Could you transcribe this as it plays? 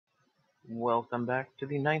Welcome back to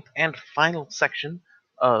the ninth and final section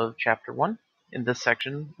of Chapter 1. In this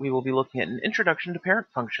section, we will be looking at an introduction to parent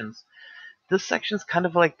functions. This section is kind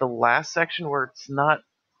of like the last section where it's not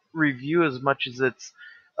review as much as it's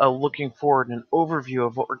looking forward and an overview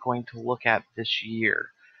of what we're going to look at this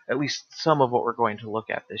year. At least some of what we're going to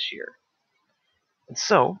look at this year. And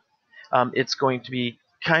so, it's going to be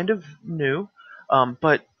kind of new,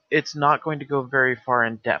 but it's not going to go very far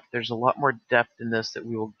in depth. There's a lot more depth in this that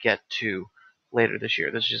we will get to later this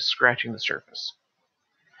year. This is just scratching the surface.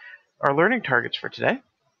 Our learning targets for today: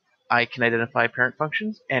 I can identify parent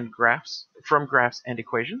functions and graphs from graphs and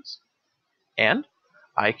equations, and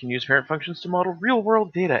I can use parent functions to model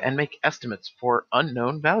real-world data and make estimates for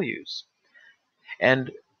unknown values.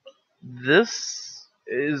 And this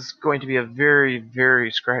is going to be a very,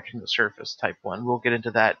 very scratching the surface type one. We'll get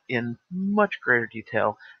into that in much greater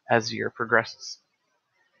detail as the year progresses.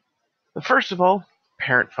 But first of all,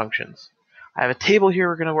 parent functions. I have a table here.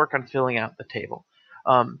 We're going to work on filling out the table.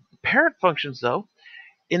 Parent functions, though,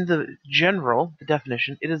 in the general, the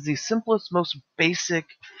definition, it is the simplest, most basic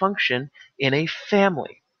function in a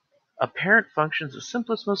family. A parent function is the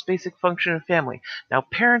simplest, most basic function in a family. Now,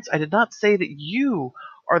 parents, I did not say that you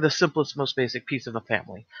are the simplest, most basic piece of a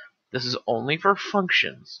family. This is only for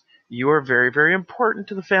functions. You are very, very important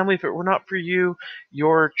to the family. If it were not for you,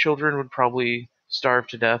 your children would probably starve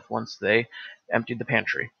to death once they emptied the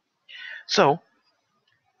pantry. So,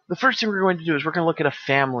 the first thing we're going to do is we're going to look at a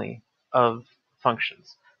family of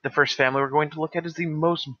functions. The first family we're going to look at is the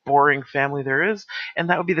most boring family there is, and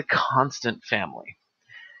that would be the constant family.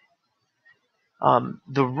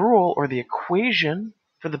 The rule or the equation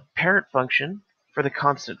for the parent function for the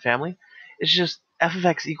constant family is just f of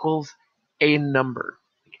x equals a number.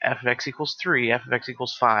 F of x equals 3, f of x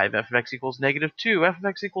equals 5, f of x equals negative 2, f of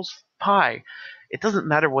x equals pi. It doesn't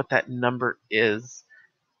matter what that number is.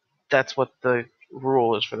 That's what the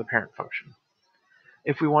rule is for the parent function.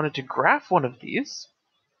 If we wanted to graph one of these,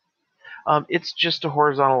 it's just a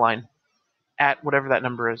horizontal line at whatever that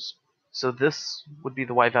number is. So this would be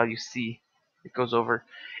the y value c. It goes over.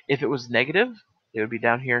 If it was negative, it would be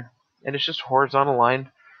down here. And it's just a horizontal line.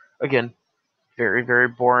 Again, very, very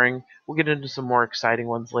boring. We'll get into some more exciting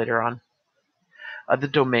ones later on. The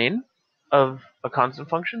domain of a constant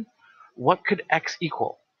function, what could x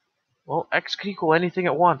equal? Well, x could equal anything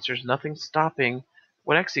at once. There's nothing stopping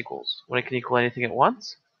what x equals. When it can equal anything at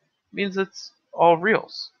once, it means it's all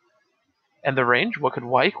reals. And the range, what could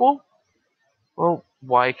y equal? Well,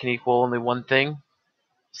 y can equal only one thing,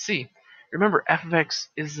 c. Remember, f of x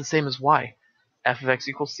is the same as y. F of x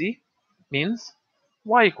equals c means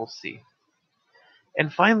y equals c.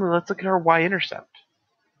 And finally, let's look at our y-intercept.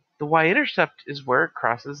 The y-intercept is where it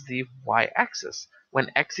crosses the y-axis when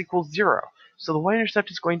x equals 0. So the y-intercept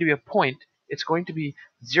is going to be a point. It's going to be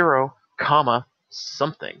 0, comma,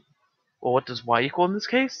 something. Well, what does y equal in this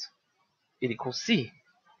case? It equals c.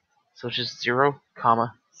 So it's just 0,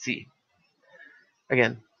 comma, c.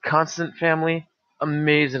 Again, constant family,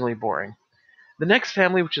 amazingly boring. The next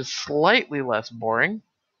family, which is slightly less boring,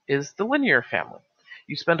 is the linear family.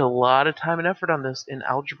 You spend a lot of time and effort on this in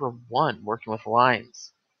Algebra 1, working with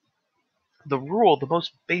lines. The rule, the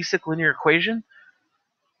most basic linear equation,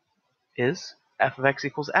 is f of x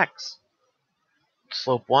equals x.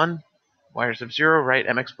 Slope 1, y-intercept 0, right?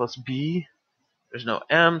 mx plus b. There's no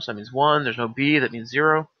m, so that means 1. There's no b, that means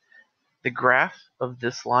 0. The graph of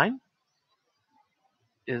this line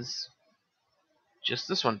is just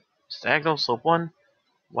this one. Diagonal, slope 1,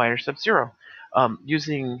 y-intercept 0.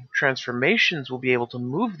 Using transformations, we'll be able to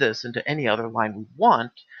move this into any other line we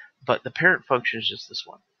want, but the parent function is just this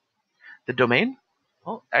one. The domain,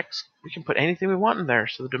 well, x, we can put anything we want in there.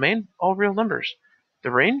 So the domain, all real numbers.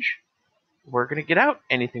 The range, we're going to get out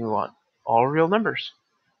anything we want, all real numbers.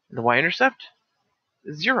 And the y-intercept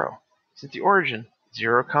is 0. It's at the origin,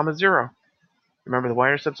 0, comma 0. Remember, the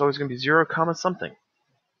y-intercept is always going to be 0, comma something.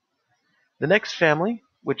 The next family,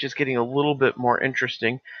 which is getting a little bit more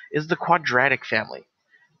interesting, is the quadratic family.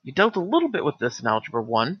 You dealt a little bit with this in Algebra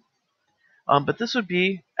 1, but this would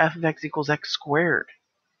be f of x equals x squared.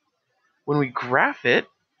 When we graph it,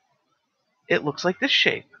 it looks like this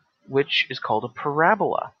shape, which is called a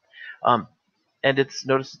parabola. And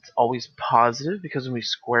notice it's always positive, because when we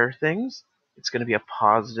square things, it's going to be a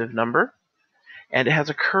positive number, and it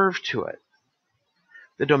has a curve to it.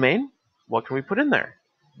 The domain, what can we put in there?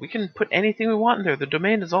 We can put anything we want in there. The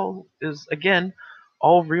domain is again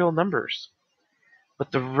all real numbers.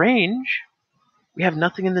 But the range, we have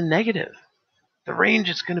nothing in the negative. The range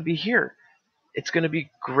is going to be here. It's going to be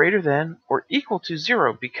greater than or equal to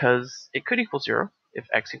 0, because it could equal 0 if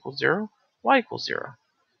x equals 0, y equals 0.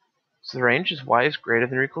 So the range is y is greater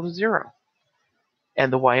than or equal to 0.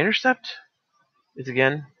 And the y-intercept is,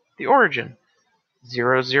 again, the origin,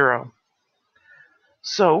 0, 0.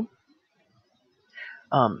 So,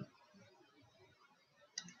 I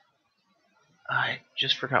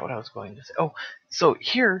just forgot what I was going to say. Oh, so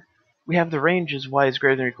here we have the range is y is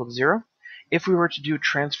greater than or equal to 0. If we were to do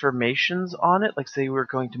transformations on it, like say we were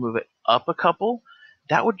going to move it up a couple,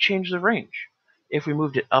 that would change the range. If we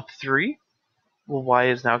moved it up 3, well, y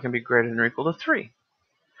is now going to be greater than or equal to 3.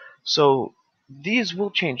 So these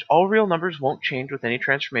will change. All real numbers won't change with any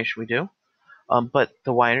transformation we do, but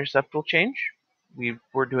the y-intercept will change. We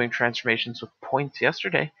were doing transformations with points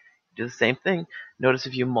yesterday. Do the same thing. Notice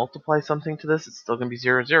if you multiply something to this, it's still going to be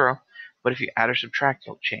 0, 0. But if you add or subtract,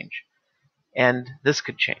 it'll change. And this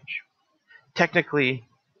could change. Technically,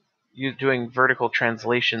 doing vertical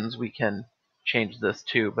translations, we can change this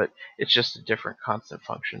too, but it's just a different constant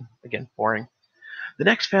function. Again, boring. The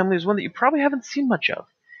next family is one that you probably haven't seen much of,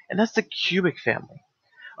 and that's the cubic family.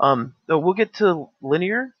 Though we'll get to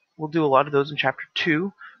linear. We'll do a lot of those in Chapter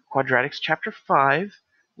 2. Quadratics, Chapter 5.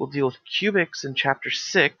 We'll deal with cubics in Chapter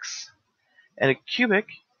 6. And a cubic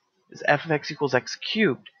is f of x equals x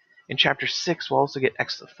cubed. In Chapter 6, we'll also get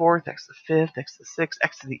x to the 4th, x to the 5th, x to the 6th,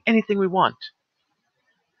 x to the anything we want.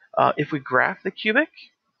 If we graph the cubic,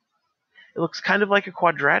 it looks kind of like a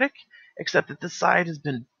quadratic, except that this side has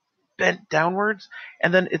been bent downwards,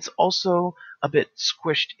 and then it's also a bit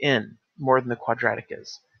squished in more than the quadratic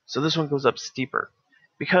is. So this one goes up steeper.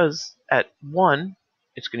 Because at 1,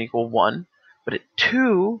 it's going to equal 1, but at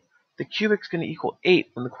 2, the cubic's going to equal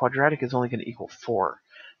 8 when the quadratic is only going to equal 4.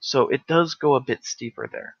 So it does go a bit steeper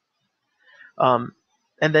there. And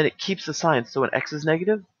then it keeps the sign. So when x is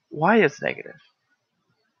negative, y is negative.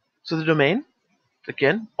 So the domain,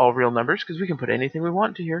 again, all real numbers, because we can put anything we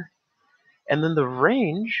want to here. And then the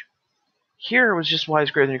range, here was just y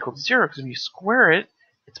is greater than or equal to 0, because when you square it,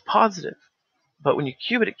 it's positive. But when you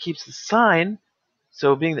cube it, it keeps the sign.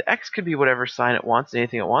 So being that x could be whatever sign it wants,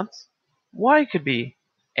 anything it wants, y could be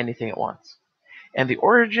anything it wants. And the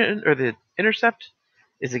origin, or the intercept,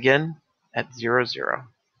 is again at 0, 0.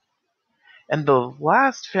 And the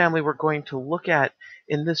last family we're going to look at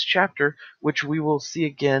in this chapter, which we will see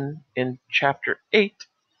again in Chapter 8,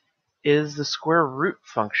 is the square root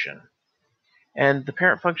function. And the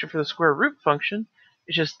parent function for the square root function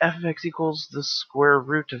is just f of x equals the square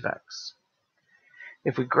root of x.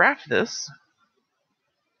 If we graph this,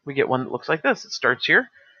 we get one that looks like this. It starts here,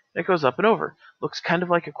 and it goes up and over. Looks kind of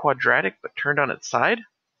like a quadratic, but turned on its side,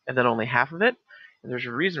 and then only half of it. And there's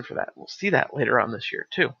a reason for that. We'll see that later on this year,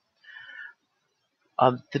 too.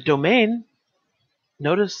 The domain,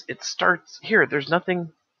 notice it starts here. There's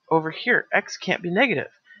nothing over here. X can't be negative,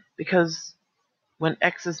 because when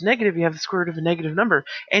x is negative, you have the square root of a negative number,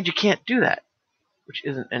 and you can't do that, which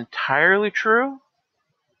isn't entirely true.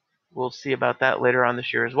 We'll see about that later on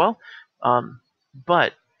this year as well.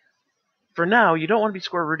 But for now, you don't want to be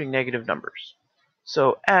square rooting negative numbers.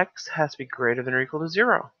 So x has to be greater than or equal to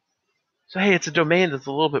 0. So hey, it's a domain that's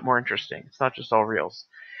a little bit more interesting. It's not just all reals.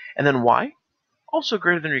 And then y, also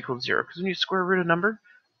greater than or equal to 0, because when you square root a number,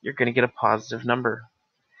 you're going to get a positive number.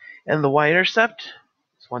 And the y-intercept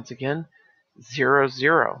is once again 0,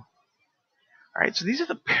 0. All right, so these are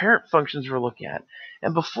the parent functions we're looking at.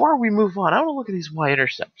 And before we move on, I want to look at these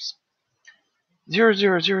y-intercepts. 0,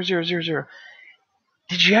 0, 0, 0, 0, 0.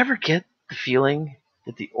 Did you ever get the feeling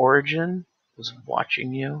that the origin was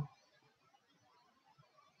watching you?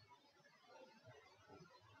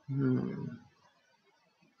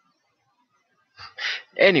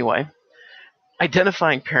 Anyway,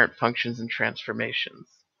 identifying parent functions and transformations.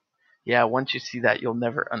 Yeah, once you see that, you'll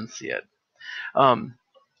never unsee it.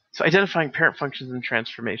 So identifying parent functions and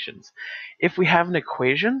transformations. If we have an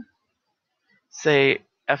equation, say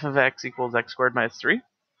f of x equals x squared minus 3,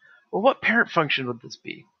 well, what parent function would this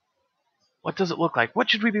be? What does it look like? What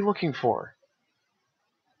should we be looking for?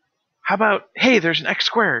 How about, hey, there's an x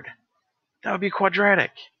squared. That would be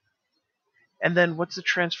quadratic. And then what's the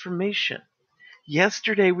transformation?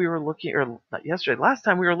 Yesterday we were looking, or not yesterday, last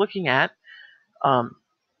time we were looking at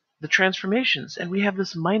the transformations, and we have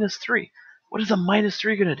this minus 3. What is a minus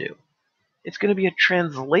 3 going to do? It's going to be a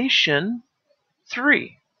translation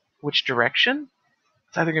 3. Which direction?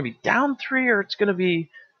 It's either going to be down 3 or it's going to be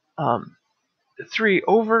 3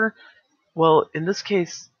 over. Well, in this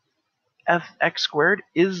case, fx squared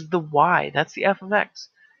is the y. That's the f of x.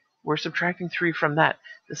 We're subtracting 3 from that.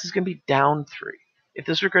 This is going to be down 3. If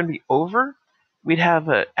this were going to be over, we'd have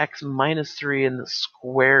a x minus 3 in the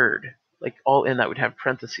squared. Like all in that would have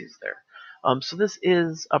parentheses there. So this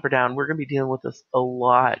is up or down. We're going to be dealing with this a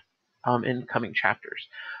lot in coming chapters.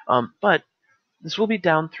 But this will be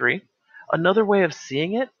down 3. Another way of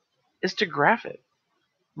seeing it is to graph it.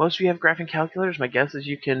 Most of you have graphing calculators. My guess is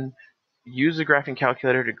you can use a graphing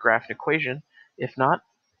calculator to graph an equation. If not,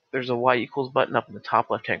 there's a y equals button up in the top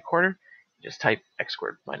left-hand corner. Just type x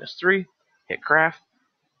squared minus 3, hit graph,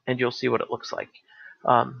 and you'll see what it looks like.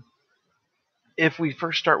 If we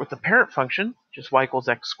first start with the parent function, just y equals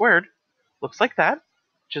x squared, looks like that.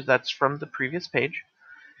 That's from the previous page.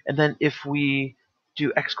 And then if we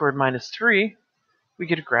do x squared minus 3, we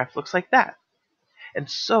get a graph that looks like that. And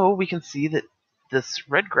so we can see that this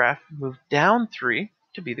red graph moved down 3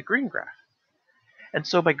 to be the green graph. And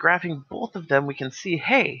so by graphing both of them, we can see,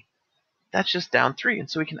 hey, that's just down 3. And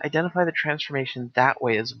so we can identify the transformation that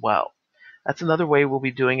way as well. That's another way we'll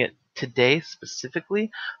be doing it today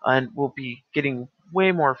specifically, and we'll be getting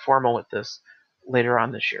way more formal with this later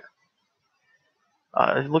on this year.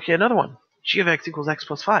 Look at another one. G of x equals x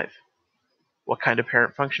plus 5. What kind of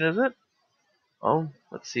parent function is it? Oh,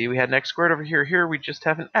 let's see. We had an x squared over here. Here we just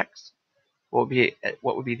have an x. What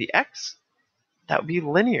would be the x? That would be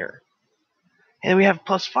linear. And we have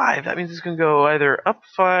plus 5. That means it's going to go either up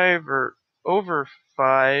 5 or over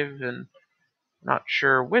 5, and not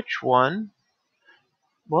sure which one.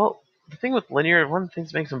 Well, the thing with linear, one of the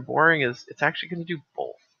things that makes them boring is it's actually going to do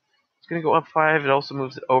both. It's going to go up 5. It also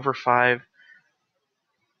moves it over 5.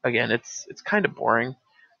 Again, it's kind of boring.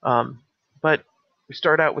 But we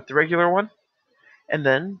start out with the regular one, and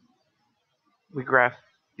then we graph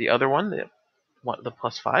the other one, the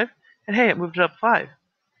plus 5, and hey, it moved it up 5.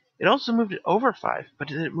 It also moved it over 5, but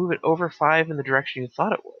did it move it over 5 in the direction you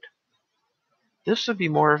thought it would? This would be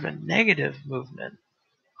more of a negative movement.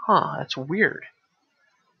 Huh, that's weird.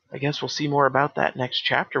 I guess we'll see more about that next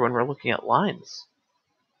chapter when we're looking at lines.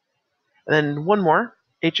 And then one more,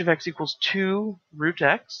 h of x equals 2 root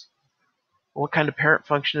x. What kind of parent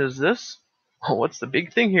function is this? Oh, what's the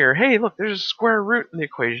big thing here? Hey, look, there's a square root in the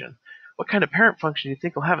equation. What kind of parent function do you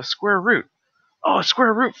think will have a square root? Oh, a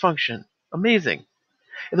square root function. Amazing.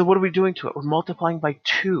 And then what are we doing to it? We're multiplying by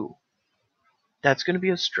 2. That's going to be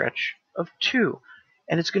a stretch of 2.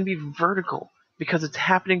 And it's going to be vertical because it's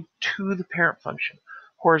happening to the parent function.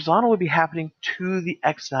 Horizontal would be happening to the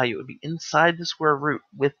x value. It would be inside the square root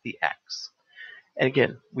with the x. And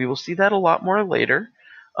again, we will see that a lot more later.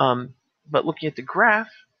 But looking at the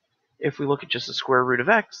graph, if we look at just the square root of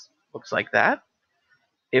x, looks like that.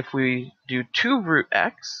 If we do 2 root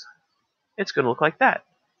x, it's going to look like that.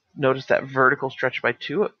 Notice that vertical stretch by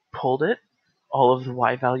 2, it pulled it. All of the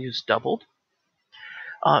y values doubled.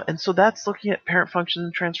 And so that's looking at parent functions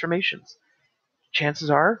and transformations. Chances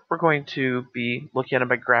are we're going to be looking at them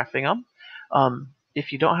by graphing them.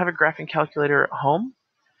 If you don't have a graphing calculator at home,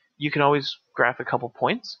 you can always graph a couple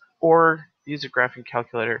points or use a graphing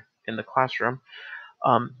calculator in the classroom.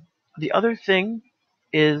 The other thing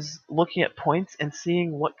is looking at points and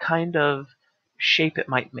seeing what kind of shape it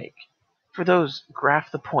might make. For those,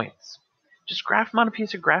 graph the points. Just graph them on a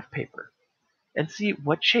piece of graph paper and see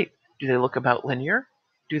what shape. Do they look about linear?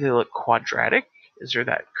 Do they look quadratic? Is there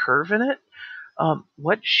that curve in it?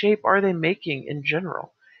 What shape are they making in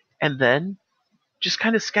general? And then just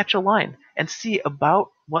kind of sketch a line and see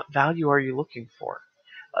about what value are you looking for.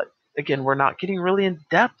 Again, we're not getting really in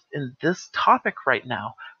depth in this topic right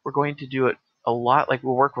now. We're going to do it a lot, like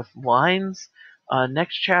we'll work with lines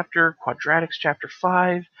next chapter, quadratics chapter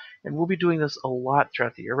 5, and we'll be doing this a lot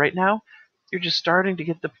throughout the year. Right now, you're just starting to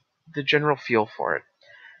get the general feel for it.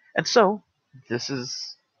 And so, this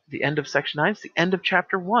is the end of section 9. It's the end of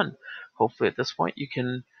chapter 1. Hopefully at this point you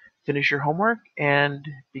can finish your homework and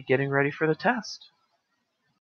be getting ready for the test.